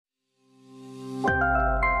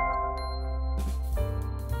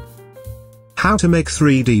How to make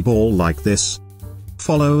 3D ball like this?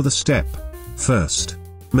 Follow the step. First,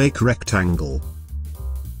 make rectangle.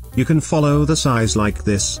 You can follow the size like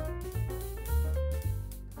this.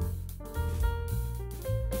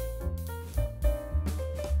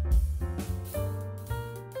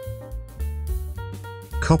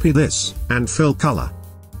 Copy this, and fill color.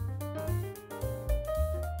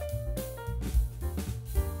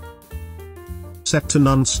 Set to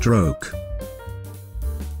none stroke.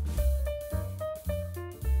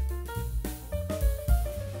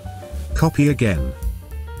 Copy again.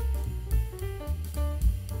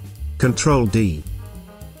 Ctrl D.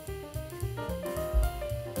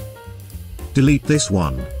 Delete this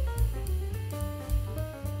one.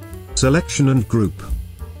 Selection and group.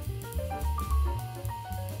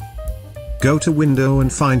 Go to Window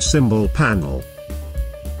and find Symbol panel.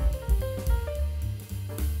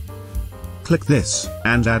 Click this,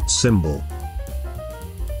 and add symbol.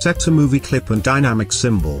 Set to movie clip and dynamic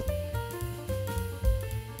symbol.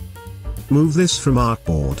 Move this from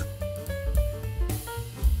artboard.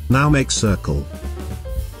 Now make circle.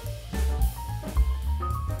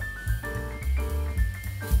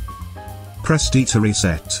 Press D to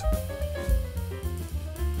reset.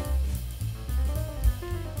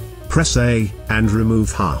 Press A, and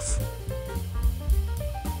remove half.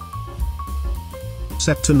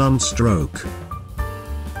 Set to none stroke.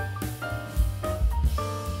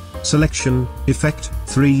 Selection, Effect,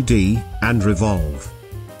 3D, and Revolve.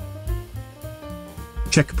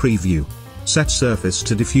 Check Preview. Set Surface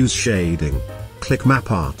to diffuse shading. Click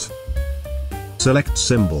Map Art. Select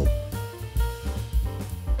Symbol.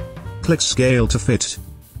 Click Scale to fit.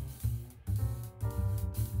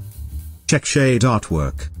 Check Shade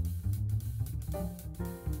Artwork.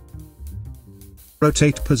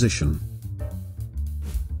 Rotate Position.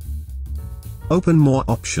 Open more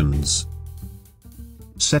options.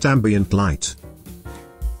 Set Ambient Light.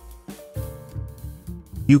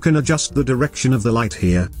 You can adjust the direction of the light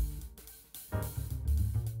here.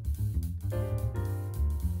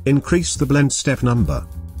 Increase the blend step number.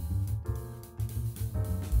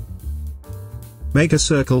 Make a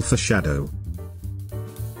circle for shadow.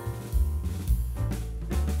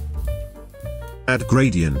 Add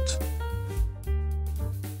gradient.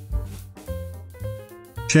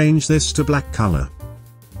 Change this to black color.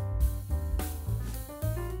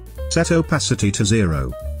 Set opacity to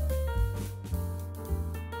 0.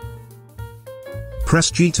 Press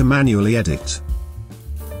G to manually edit.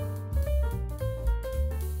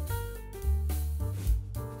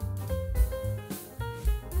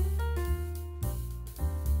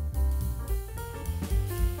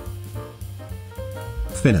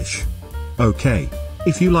 Finish. OK.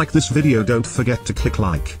 If you like this video, don't forget to click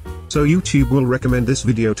like, so YouTube will recommend this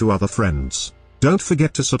video to other friends. Don't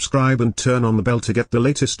forget to subscribe and turn on the bell to get the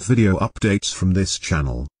latest video updates from this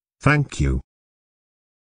channel. Thank you.